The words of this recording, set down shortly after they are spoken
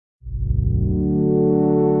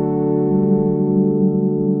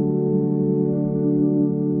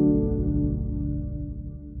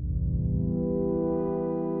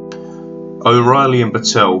O'Reilly and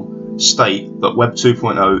Patel state that Web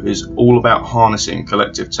 2.0 is all about harnessing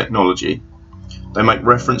collective technology. They make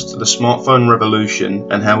reference to the smartphone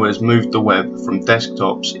revolution and how it has moved the web from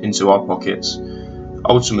desktops into our pockets.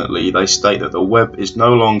 Ultimately, they state that the web is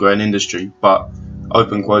no longer an industry, but,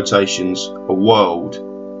 open quotations, a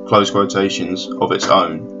world, close quotations, of its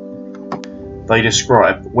own. They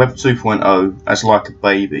describe Web 2.0 as like a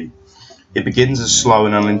baby. It begins as slow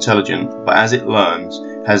and unintelligent, but as it learns,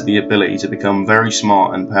 has the ability to become very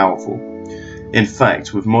smart and powerful. In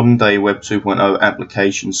fact, with modern day Web 2.0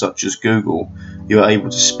 applications such as Google, you are able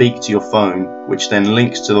to speak to your phone, which then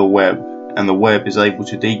links to the web, and the web is able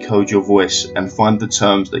to decode your voice and find the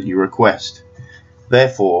terms that you request.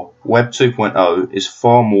 Therefore, Web 2.0 is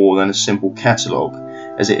far more than a simple catalogue,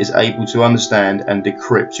 as it is able to understand and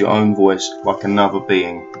decrypt your own voice like another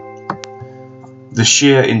being. The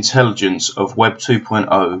sheer intelligence of Web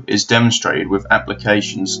 2.0 is demonstrated with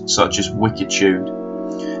applications such as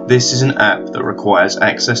Wikitude. This is an app that requires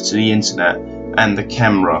access to the internet and the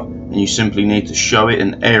camera, and you simply need to show it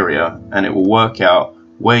an area and it will work out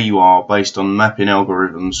where you are based on mapping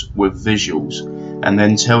algorithms with visuals, and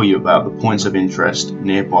then tell you about the points of interest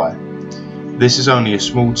nearby. This is only a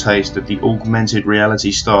small taste of the augmented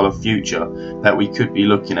reality style of future that we could be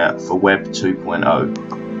looking at for Web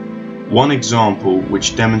 2.0. One example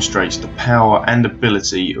which demonstrates the power and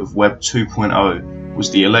ability of Web 2.0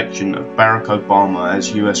 was the election of Barack Obama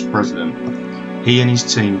as US President. He and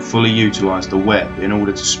his team fully utilised the web in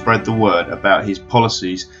order to spread the word about his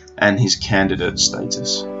policies and his candidate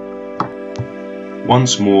status.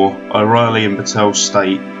 Once more, O'Reilly and Patel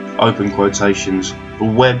state, open quotations,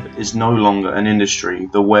 the web is no longer an industry,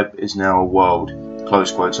 the web is now a world,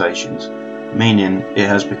 close quotations, meaning it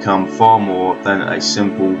has become far more than a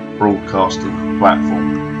simple broadcasting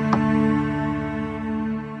platform.